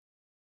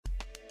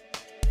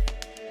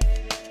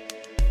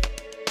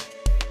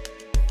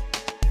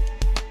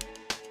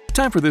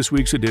Time for this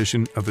week's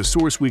edition of the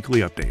Source Weekly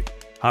Update.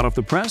 Hot off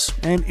the press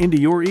and into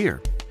your ear.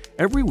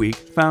 Every week,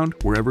 found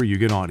wherever you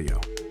get audio.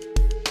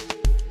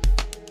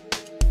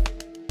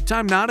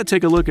 Time now to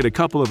take a look at a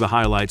couple of the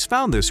highlights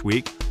found this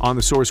week on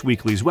the Source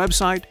Weekly's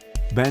website,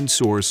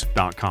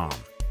 bensource.com.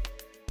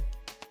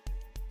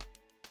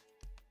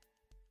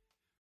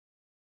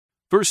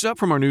 First up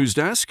from our news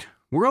desk,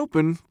 we're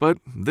open, but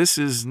this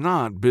is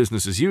not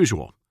business as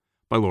usual,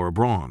 by Laura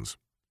Bronze.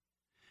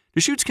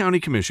 Deschutes County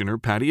Commissioner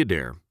Patty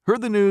Adair heard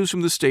the news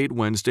from the state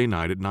Wednesday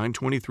night at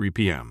 9:23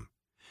 p.m.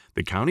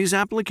 The county's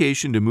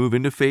application to move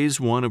into Phase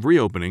 1 of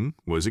reopening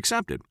was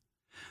accepted.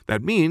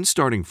 That means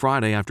starting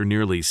Friday after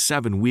nearly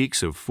 7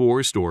 weeks of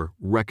forced or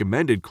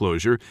recommended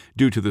closure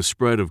due to the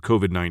spread of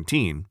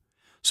COVID-19,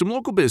 some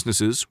local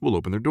businesses will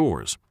open their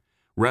doors.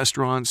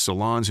 Restaurants,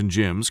 salons, and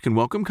gyms can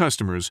welcome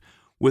customers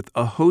with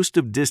a host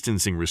of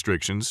distancing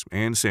restrictions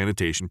and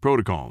sanitation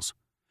protocols.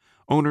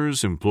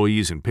 Owners,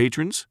 employees, and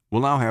patrons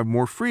will now have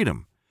more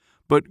freedom,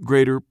 but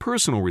greater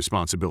personal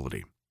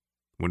responsibility.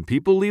 When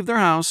people leave their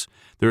house,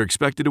 they're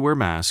expected to wear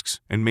masks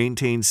and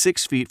maintain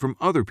 6 feet from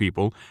other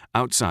people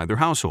outside their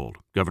household,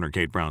 Governor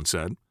Kate Brown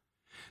said.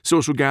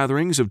 Social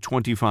gatherings of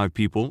 25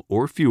 people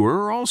or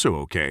fewer are also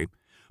okay,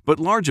 but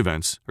large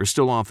events are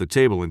still off the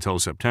table until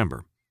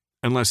September,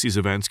 unless these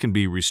events can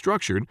be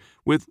restructured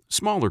with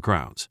smaller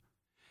crowds.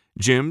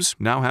 Gyms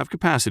now have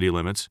capacity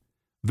limits,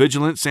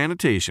 vigilant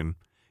sanitation,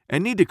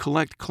 and need to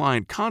collect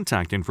client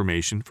contact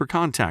information for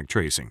contact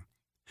tracing.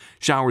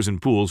 Showers and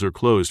pools are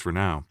closed for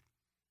now.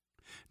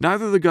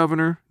 Neither the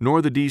governor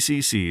nor the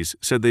DCCs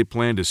said they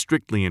plan to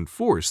strictly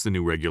enforce the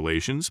new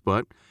regulations,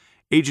 but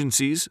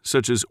agencies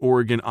such as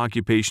Oregon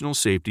Occupational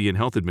Safety and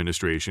Health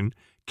Administration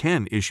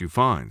can issue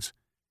fines.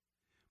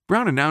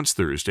 Brown announced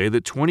Thursday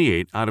that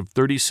 28 out of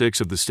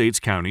 36 of the state's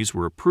counties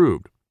were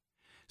approved.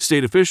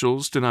 State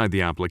officials denied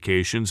the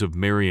applications of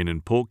Marion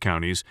and Polk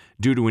counties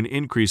due to an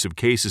increase of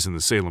cases in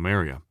the Salem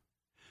area.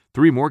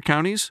 3 more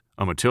counties,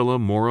 Umatilla,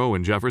 Morrow,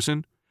 and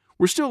Jefferson,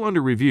 were still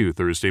under review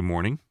Thursday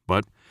morning,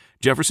 but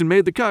Jefferson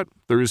made the cut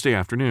Thursday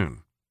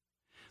afternoon.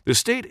 The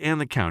state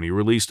and the county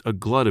released a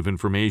glut of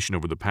information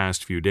over the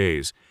past few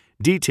days,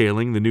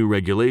 detailing the new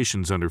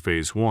regulations under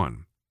Phase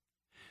 1.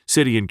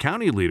 City and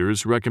county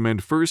leaders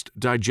recommend first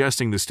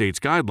digesting the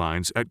state's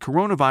guidelines at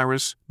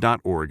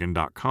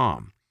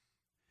coronavirus.oregon.com.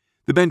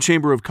 The Bend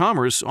Chamber of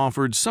Commerce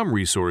offered some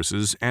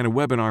resources and a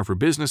webinar for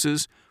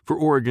businesses for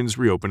Oregon's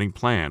reopening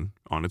plan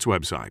on its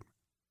website.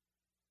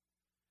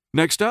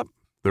 Next up,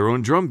 Their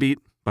Own Drumbeat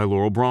by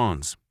Laurel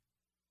Bronze.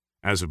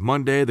 As of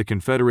Monday, the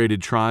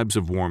Confederated Tribes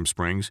of Warm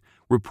Springs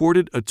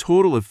reported a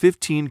total of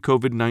 15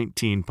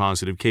 COVID-19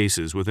 positive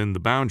cases within the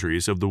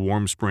boundaries of the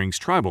Warm Springs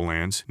tribal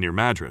lands near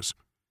Madras.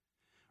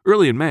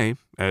 Early in May,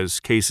 as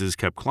cases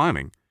kept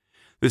climbing,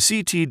 the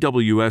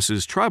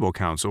CTWS's Tribal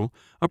Council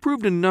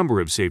approved a number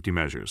of safety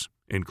measures,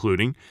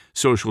 including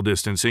social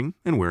distancing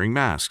and wearing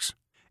masks,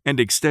 and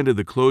extended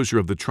the closure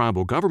of the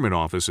tribal government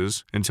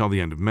offices until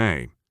the end of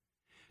May.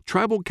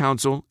 Tribal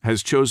Council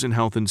has chosen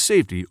health and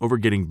safety over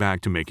getting back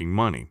to making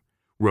money,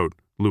 wrote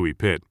Louis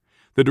Pitt,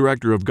 the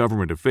Director of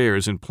Government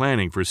Affairs and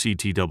Planning for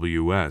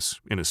CTWS,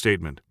 in a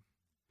statement.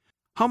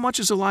 How much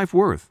is a life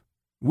worth?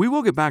 We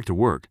will get back to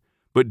work,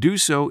 but do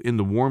so in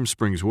the Warm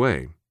Springs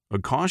way, a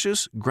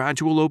cautious,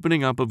 gradual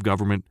opening up of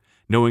government,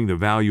 knowing the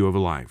value of a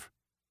life.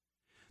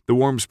 The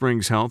Warm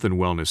Springs Health and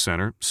Wellness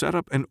Center set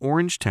up an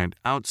orange tent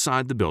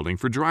outside the building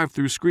for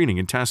drive-through screening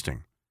and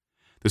testing.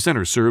 The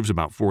center serves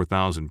about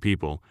 4,000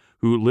 people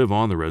who live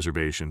on the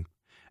reservation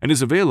and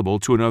is available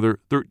to another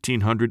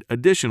 1,300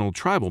 additional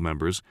tribal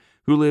members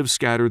who live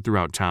scattered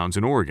throughout towns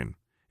in Oregon,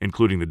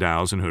 including the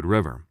Dalles and Hood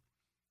River.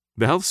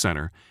 The health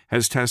center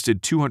has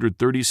tested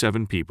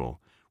 237 people,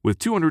 with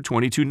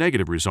 222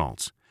 negative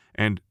results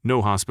and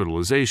no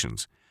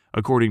hospitalizations,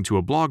 according to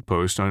a blog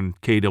post on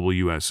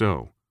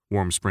KWSO,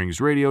 Warm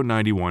Springs Radio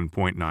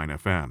 91.9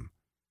 FM.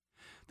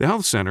 The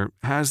health center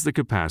has the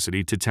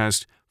capacity to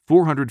test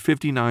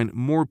 459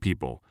 more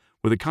people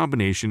with a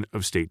combination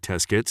of state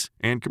test kits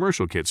and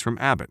commercial kits from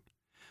Abbott,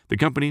 the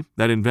company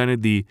that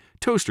invented the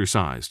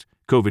toaster-sized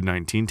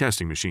COVID-19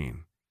 testing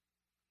machine.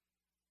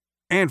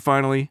 And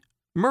finally,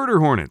 Murder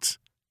Hornets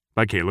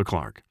by Kayla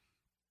Clark.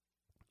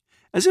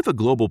 As if a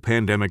global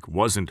pandemic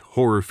wasn't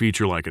horror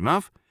feature-like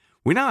enough,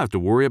 we now have to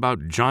worry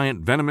about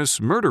giant venomous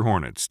murder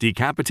hornets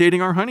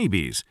decapitating our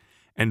honeybees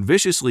and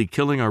viciously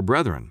killing our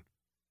brethren.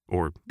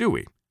 Or do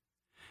we?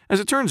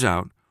 As it turns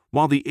out,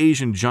 while the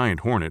Asian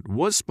giant hornet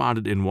was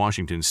spotted in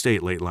Washington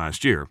state late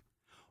last year,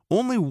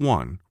 only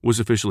one was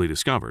officially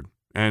discovered,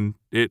 and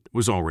it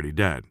was already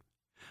dead.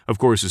 Of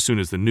course, as soon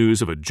as the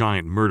news of a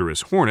giant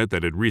murderous hornet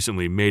that had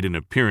recently made an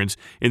appearance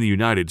in the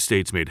United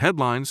States made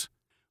headlines,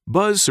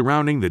 buzz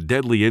surrounding the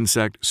deadly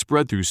insect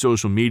spread through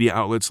social media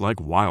outlets like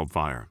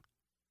wildfire.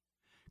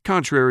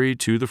 Contrary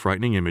to the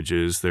frightening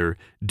images their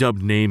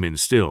dubbed name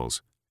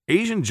instills,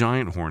 Asian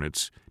giant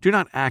hornets do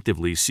not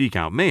actively seek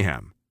out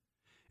mayhem.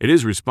 It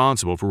is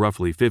responsible for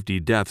roughly 50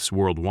 deaths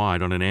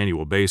worldwide on an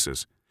annual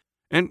basis,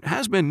 and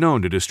has been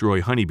known to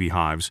destroy honeybee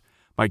hives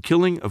by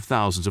killing of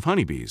thousands of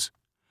honeybees.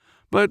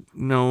 But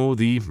no,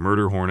 the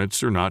murder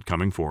hornets are not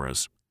coming for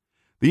us.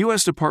 The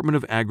U.S. Department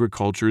of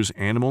Agriculture's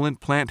Animal and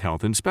Plant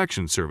Health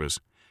Inspection Service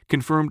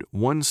confirmed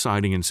one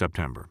sighting in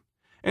September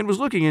and was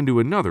looking into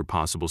another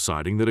possible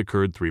sighting that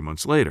occurred 3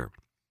 months later.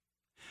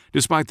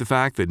 Despite the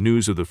fact that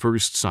news of the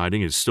first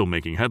sighting is still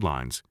making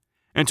headlines,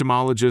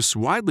 entomologists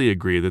widely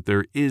agree that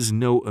there is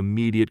no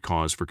immediate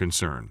cause for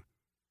concern.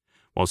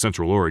 While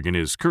Central Oregon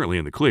is currently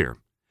in the clear,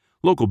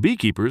 local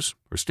beekeepers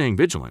are staying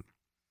vigilant.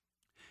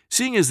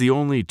 Seeing as the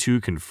only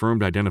 2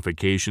 confirmed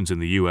identifications in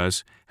the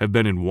U.S. have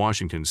been in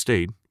Washington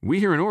state, we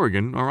here in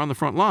Oregon are on the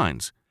front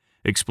lines,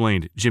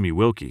 explained Jimmy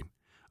Wilkie,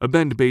 a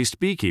Bend-based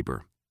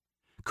beekeeper.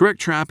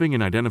 Correct trapping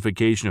and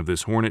identification of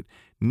this hornet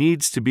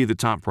needs to be the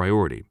top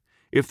priority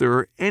if there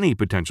are any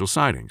potential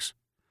sightings.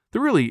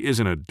 There really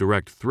isn't a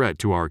direct threat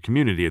to our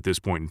community at this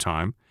point in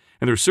time,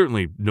 and there's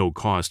certainly no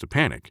cause to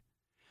panic.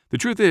 The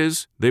truth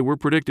is, they were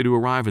predicted to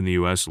arrive in the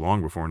U.S.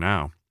 long before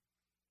now.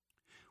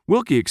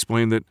 Wilkie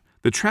explained that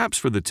the traps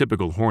for the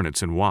typical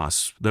hornets and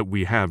wasps that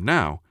we have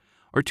now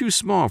are too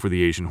small for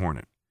the Asian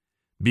hornet.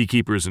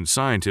 Beekeepers and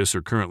scientists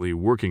are currently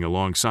working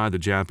alongside the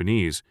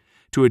Japanese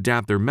to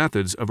adapt their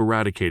methods of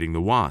eradicating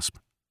the wasp.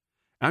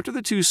 After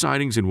the 2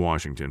 sightings in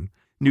Washington,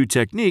 new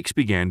techniques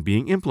began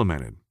being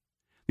implemented.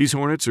 These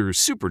hornets are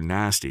super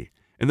nasty,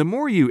 and the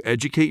more you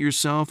educate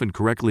yourself and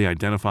correctly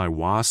identify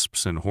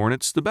wasps and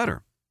hornets, the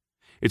better.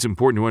 It's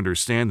important to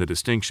understand the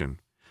distinction.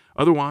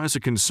 Otherwise, a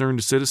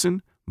concerned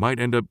citizen might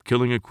end up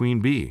killing a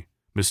queen bee,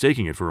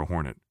 mistaking it for a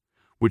hornet,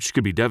 which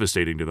could be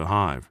devastating to the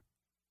hive.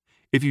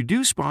 If you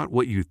do spot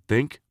what you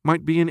think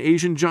might be an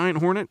Asian giant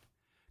hornet,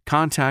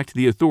 contact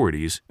the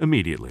authorities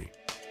immediately.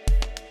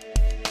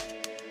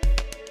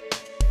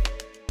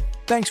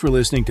 Thanks for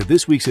listening to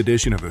this week's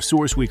edition of the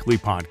Source Weekly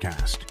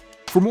podcast.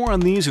 For more on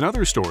these and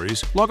other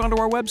stories, log on to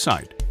our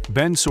website,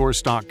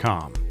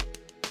 bensource.com.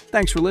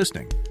 Thanks for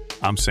listening.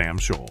 I'm Sam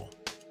Scholl.